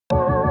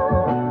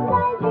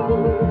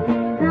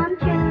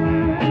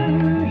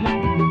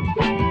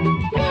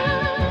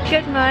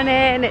Good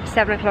morning, it's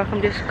 7 o'clock.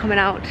 I'm just coming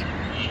out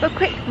for a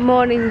quick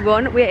morning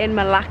run. We're in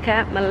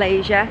Malaka,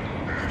 Malaysia.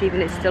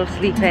 Stephen is still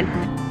sleeping.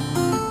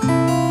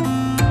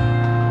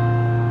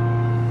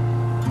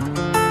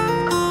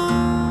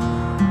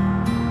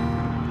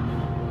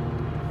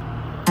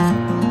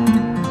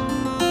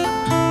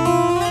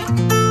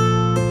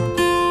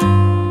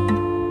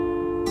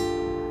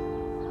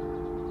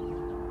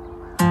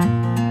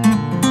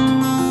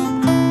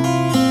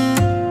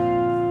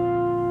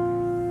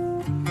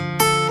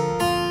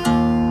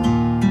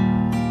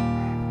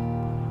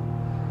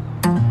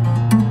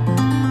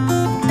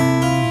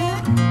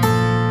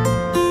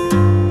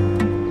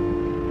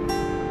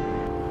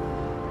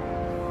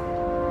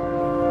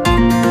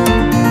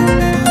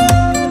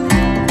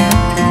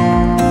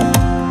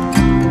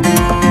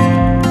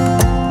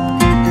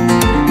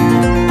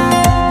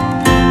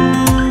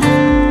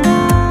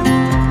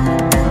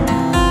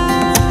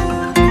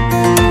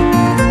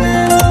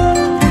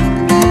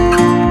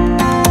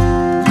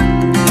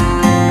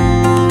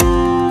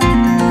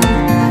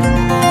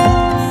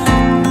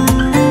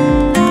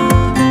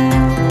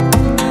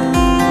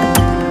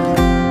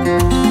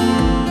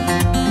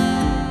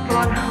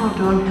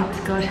 That was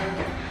good.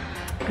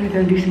 I'm gonna go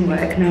and do some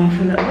work now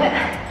for a little bit.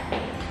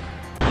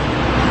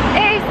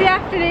 It is the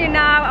afternoon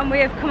now and we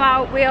have come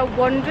out. We are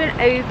wandering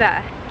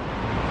over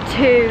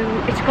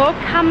to, it's called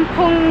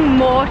Kampong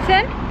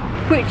Morten,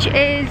 which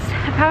is,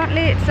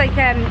 apparently it's like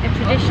a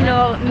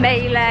traditional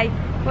Malay,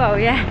 well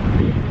yeah,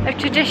 a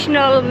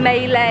traditional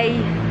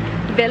Malay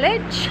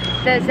village.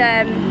 There's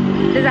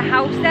a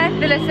house there,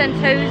 Villa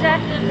Sentosa,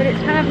 but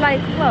it's kind of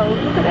like, whoa,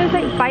 look at those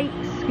like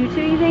bikes,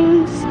 scootery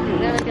things.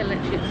 They're like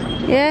electric.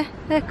 Yeah,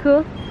 they're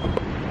cool.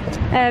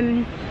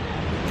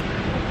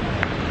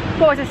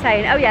 What was I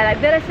saying? Oh yeah, like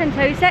Villa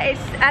Sentosa,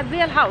 it's a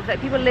real house, like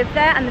people live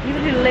there, and the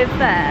people who live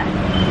there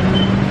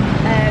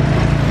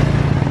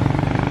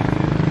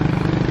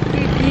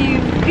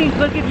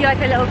will give you like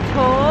a little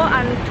tour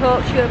and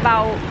talk to you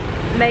about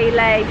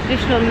Malay,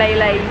 traditional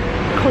Malay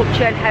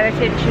culture and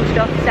heritage and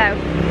stuff. So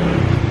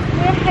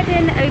we're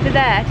heading over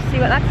there to see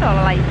what that's all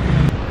like.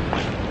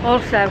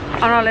 Also,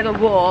 on our little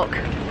walk,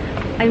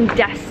 I'm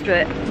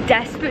desperate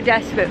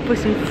for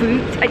some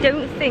fruit. I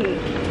don't think,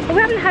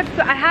 we haven't had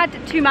fruit. I had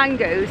 2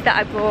 mangoes that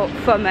I brought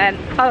from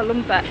Kuala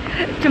Lumpur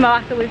to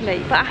Malaka with me,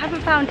 but I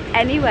haven't found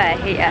anywhere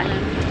here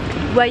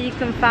where you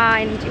can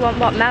find, you want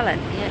what, melon?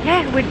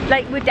 Yeah,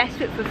 we're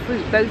desperate for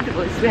fruit, both of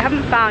us. We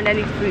haven't found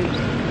any fruit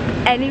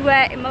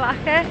anywhere in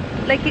Malaka.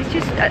 Like, it's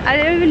just, I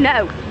don't even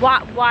know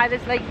why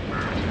there's like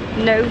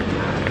no,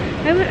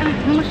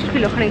 we must just be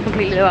looking in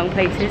completely the wrong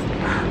places,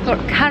 but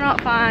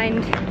cannot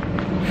find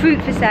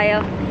fruit for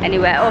sale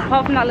anywhere, or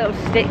apart from that little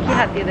stick you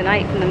had the other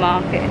night from the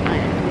market.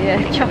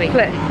 Yeah, chocolate,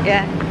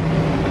 yeah.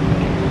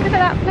 Look at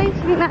that place,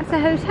 you think that's a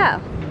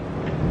hotel?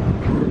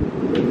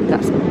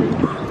 That's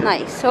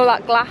nice. All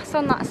that glass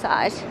on that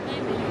side.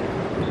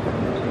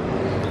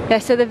 Yeah,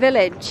 so the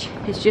village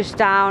is just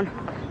down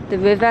the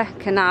river,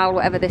 canal,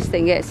 whatever this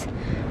thing is.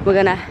 We're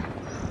gonna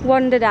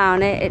wander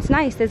down it. It's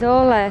nice, there's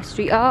all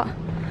street art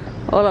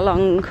all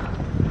along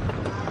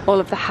all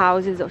of the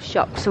houses or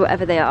shops or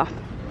whatever they are.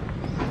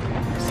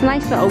 It's a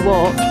nice little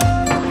walk.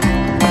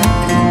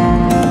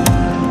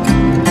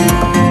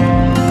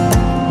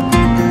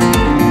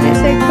 It's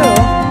so cool.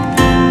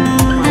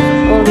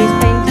 All these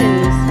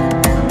paintings.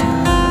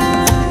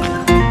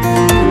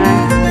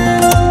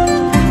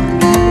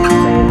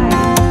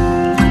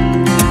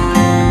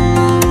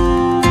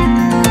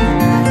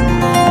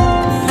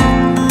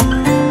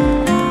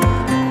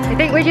 I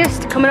think we're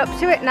just coming up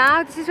to it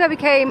now. This is where we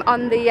came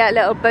on the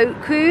little boat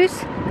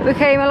cruise. We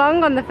came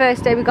along on the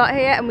first day we got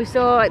here, and we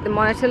saw like the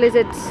monitor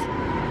lizards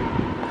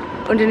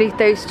underneath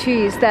those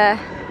trees there.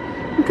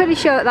 I'm pretty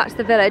sure that that's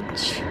the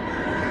village.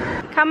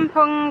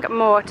 Kampong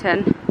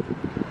Morten.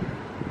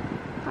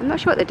 I'm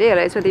not sure what the deal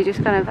is, whether you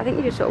just kind of, I think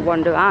you just sort of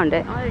wander around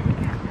it.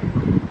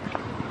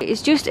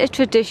 It's just a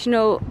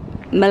traditional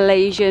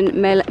Malaysian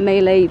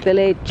Malay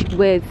village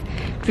with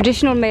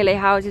traditional Malay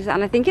houses,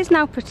 and I think it's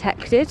now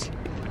protected.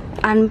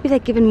 And maybe they're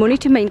giving money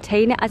to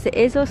maintain it as it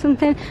is or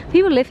something.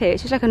 People live here,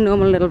 it's just like a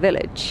normal little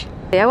village.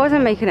 I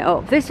wasn't making it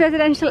up. This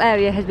residential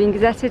area has been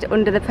gazetted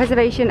under the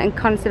Preservation and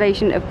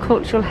Conservation of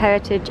Cultural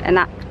Heritage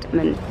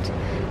Enactment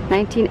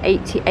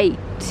 1988.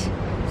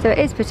 So it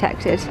is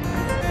protected.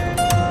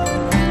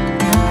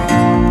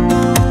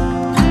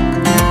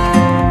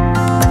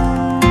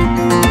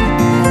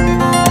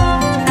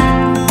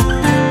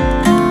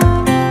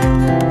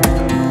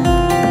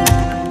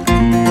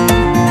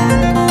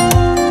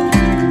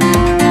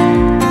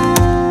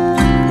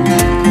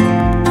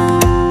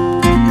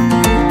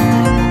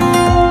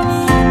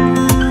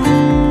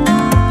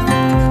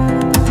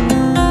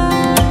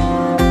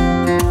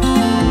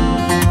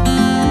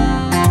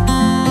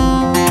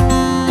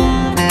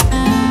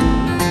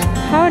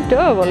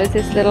 Adorable is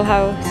this little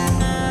house.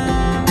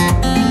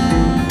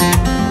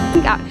 I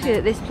think actually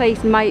that this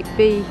place might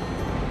be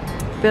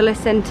Villa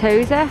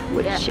Sentosa,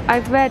 which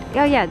I've read,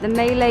 oh yeah, the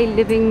Malay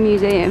Living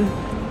Museum.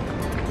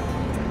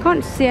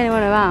 Can't see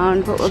anyone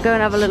around, but we'll go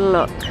and have a little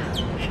look.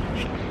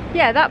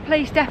 yeah, that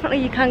place definitely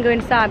you can go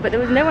inside, but there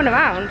was no one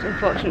around,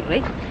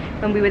 unfortunately,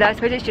 when we were there. I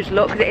suppose it's just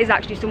luck, because it is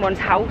actually someone's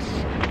house,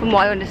 from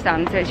what I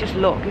understand, so it's just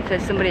luck if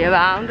there's somebody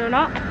around or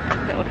not.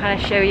 That will kind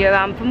of show you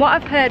around. From what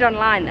I've heard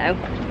online though,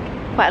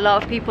 quite a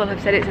lot of people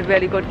have said it's a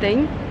really good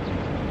thing.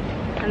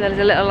 And there's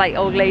a little like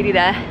old lady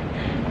there.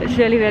 It's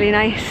really, really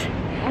nice.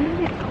 I'm a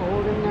bit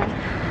cold in there.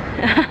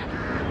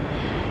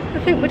 I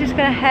think we're just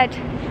gonna head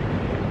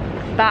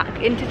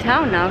back into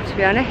town now, to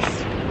be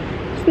honest.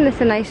 Isn't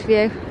this a nice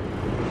view?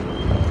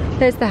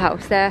 There's the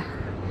house there,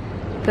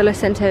 Villa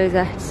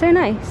Sentosa. It's so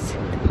nice.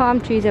 The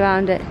palm trees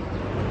around it.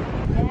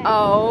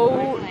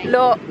 Oh,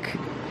 look.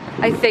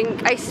 I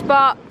think I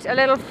spot a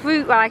little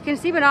fruit. Well, I can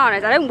see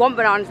bananas. I don't want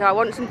bananas though. I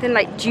want something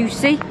like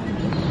juicy.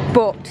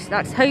 But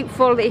that's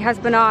hopeful that he has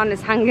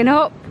bananas hanging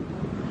up.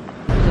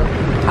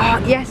 Oh,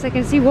 yes, I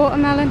can see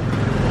watermelon.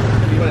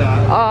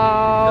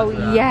 Oh,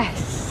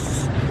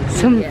 yes.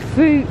 Some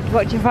fruit.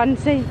 What do you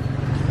fancy?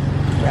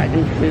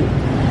 Dragon fruit.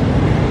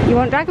 You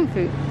want dragon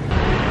fruit?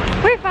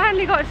 We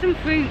finally got some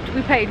fruit.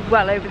 We paid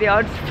well over the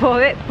odds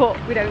for it, but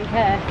we don't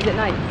care. Is it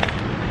nice?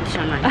 It's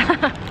so nice.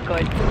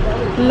 Good.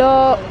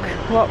 Look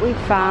what we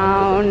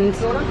found.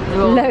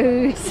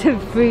 Loads of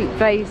fruit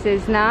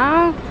places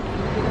now.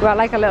 We're at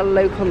like a little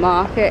local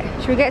market.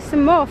 Should we get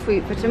some more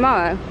fruit for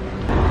tomorrow?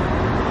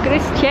 Look at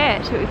this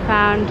church that we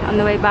found on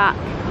the way back.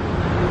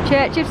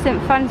 Church of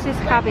St. Francis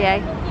Xavier.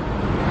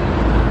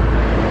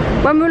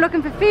 When we were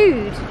looking for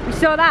food, we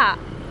saw that.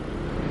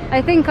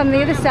 I think on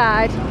the other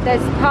side,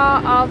 there's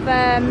part of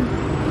the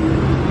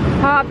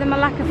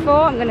Malaka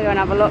fort. I'm gonna go and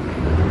have a look.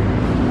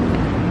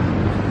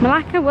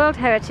 Malaka World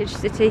Heritage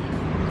City.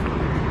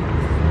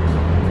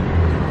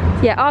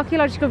 Yeah,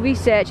 archaeological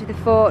research of the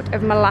fort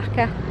of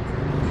Malaka.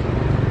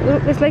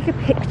 Look, there's like a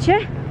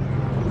picture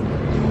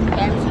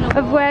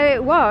of where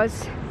it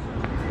was.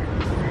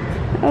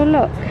 Oh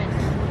look,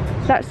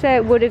 that's where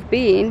it would have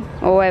been,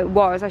 or where it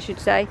was I should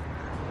say.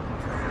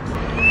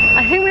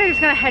 I think we're just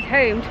gonna head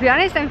home. To be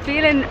honest, I'm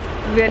feeling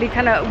really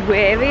kind of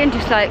weary and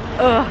just like,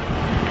 ugh,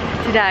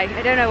 today.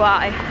 I don't know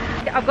why.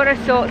 I've got to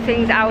sort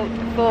things out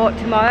for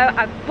tomorrow.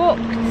 I've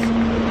booked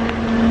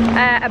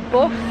a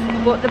bus,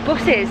 but the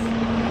buses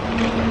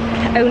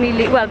only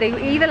leave, well, they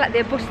either like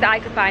the bus that I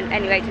could find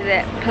anyway to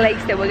the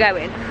place that we're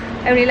going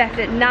only left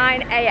at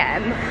 9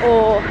 AM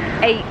or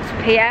 8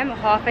 PM or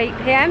half 8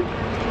 PM,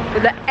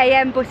 but the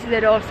AM buses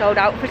had all sold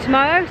out for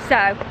tomorrow, so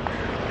I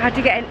had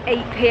to get an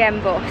 8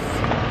 PM bus.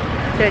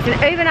 So it's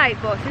an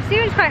overnight bus. So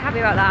Stephen's quite happy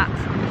about that.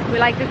 We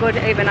like a good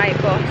overnight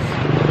bus,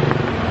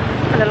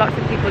 and lots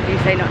of people do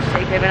say not to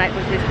take overnight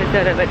buses because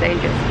they're a little bit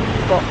dangerous,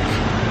 but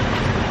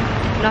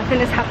nothing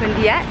has happened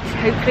yet.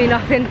 Hopefully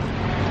nothing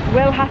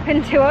will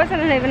happen to us on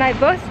an overnight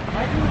bus,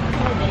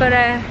 but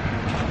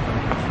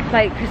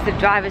like because the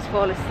drivers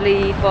fall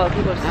asleep or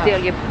people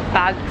steal your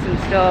bags and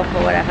stuff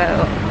or whatever.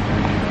 Or,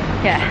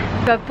 yeah,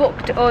 so I've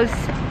booked us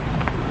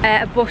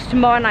a bus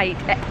tomorrow night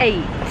at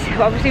 8.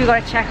 Obviously we've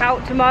got to check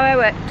out tomorrow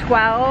at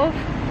 12, so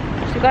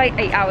we've got like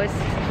 8 hours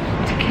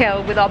to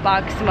kill with our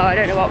bags tomorrow. I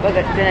don't know what we're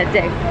gonna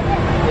do.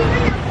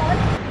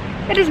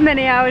 It is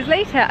many hours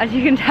later, as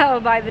you can tell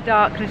by the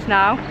darkness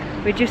now.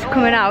 We're just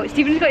coming out.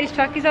 Stephen's got his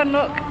trackies on,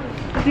 look.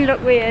 Doesn't he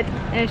look weird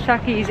in his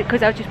trackies?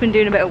 Because I've just been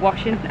doing a bit of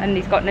washing and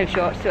he's got no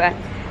shorts to wear,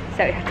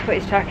 so he had to put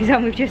his trackies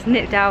on. We've just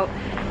nipped out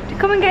to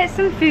come and get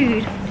some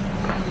food.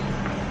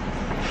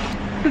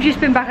 We've just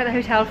been back at the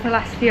hotel for the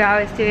last few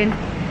hours doing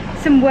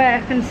some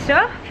work and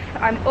stuff.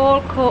 I'm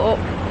all caught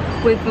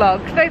up with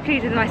vlogs. Very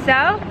pleased with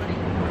myself.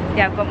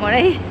 Yeah, I've got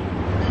money.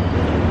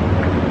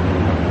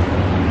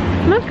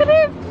 Look at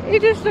him. He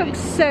just looks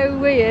so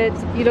weird.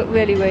 You look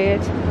really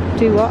weird.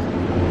 Do what?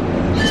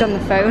 She's on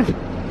the phone.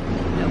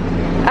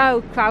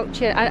 Oh,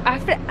 crouching. I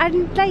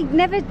like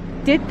never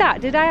did that,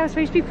 did I? I was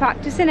supposed to be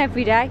practicing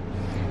every day.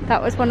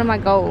 That was one of my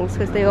goals,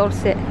 because they all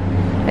sit,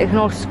 they can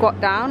all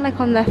squat down like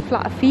on their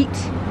flat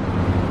feet,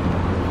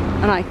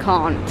 and I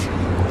can't.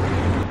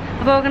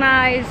 I've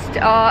organised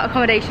our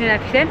accommodation and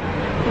everything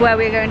for where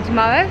we're going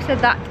tomorrow, so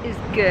that is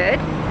good.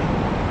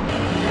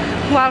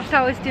 Whilst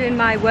I was doing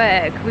my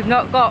work, we've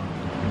not got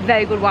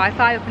very good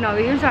Wi-Fi up in our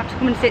room, so I have to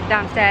come and sit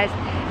downstairs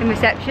in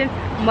reception.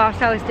 And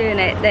whilst I was doing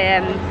it,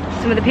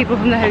 some of the people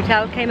from the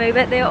hotel came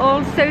over. They are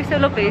all so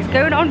lovely. It's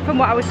going on from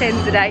what I was saying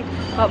the other day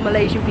about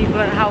Malaysian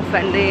people and how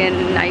friendly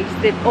and nice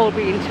they've all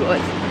been to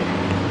us.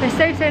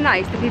 They're so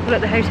nice, the people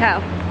at the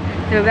hotel.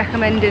 They were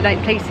recommended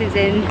like places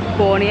in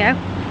Borneo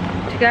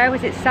to go.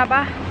 Was it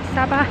Sabah?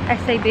 Sabah?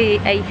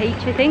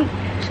 S-A-B-A-H, I think.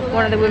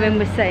 One of the women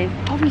was saying,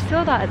 oh, we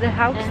saw that at the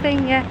house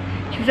thing, yeah.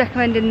 She was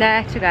recommending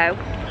there to go.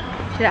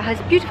 So it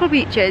has beautiful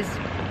beaches.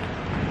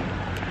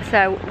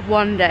 So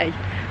one day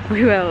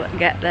we will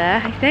get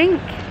there, I think.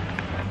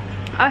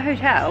 Our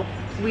hotel,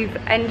 we've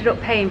ended up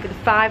paying for the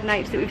 5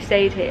 nights that we've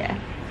stayed here.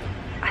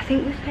 I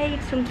think we've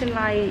paid something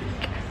like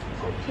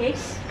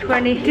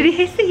 20. Did he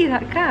hiss at you,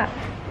 that cat?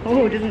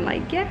 Oh, doesn't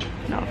like you.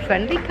 Not a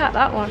friendly cat,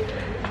 that one.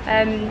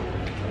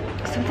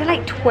 Something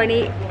like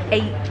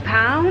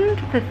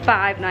 £28 for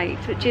 5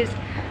 nights, which is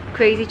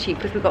crazy cheap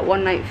because we got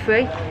 1 night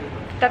free.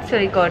 that's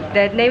really good.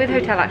 The name of the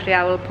hotel, actually,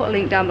 I will put a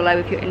link down below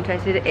if you're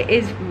interested. It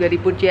is really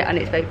budget and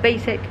it's very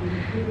basic,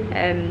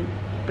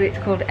 but it's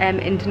called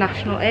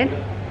International Inn.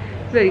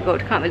 Really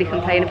good, can't really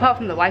complain, apart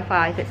from the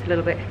Wi-Fi that's a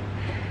little bit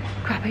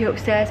crappy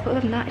upstairs, but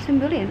other than that it's been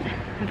brilliant.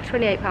 And for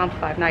 £28 for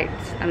 5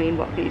 nights, I mean,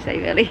 what can you say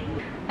really?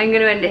 I'm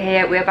going to end it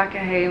here. We're back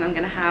at home. I'm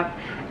going to have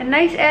a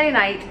nice early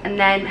night, and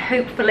then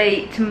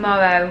hopefully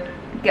tomorrow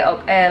get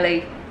up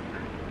early,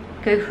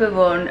 go for a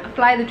run,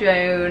 fly the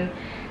drone,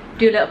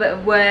 do a little bit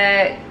of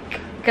work,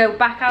 go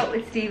back out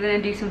with Stephen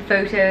and do some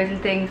photos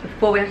and things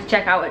before we have to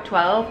check out at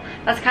 12.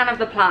 That's kind of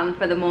the plan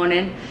for the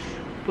morning.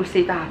 We'll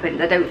see if it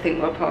happens. I don't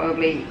think we'll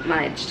probably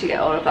manage to get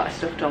all of that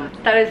stuff done.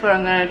 That is what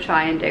I'm going to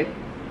try and do.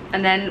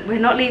 And then we're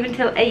not leaving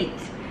till 8.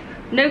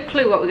 No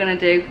clue what we're going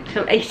to do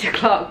till 8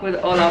 o'clock with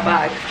all our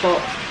bags, but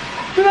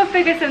we will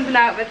figure something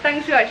out. But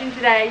thanks for watching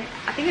today.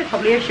 I think it's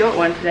probably a short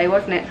one today,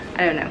 wasn't it?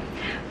 I don't know.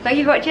 Thank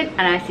you for watching,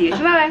 and I'll see you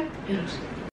tomorrow. Yes.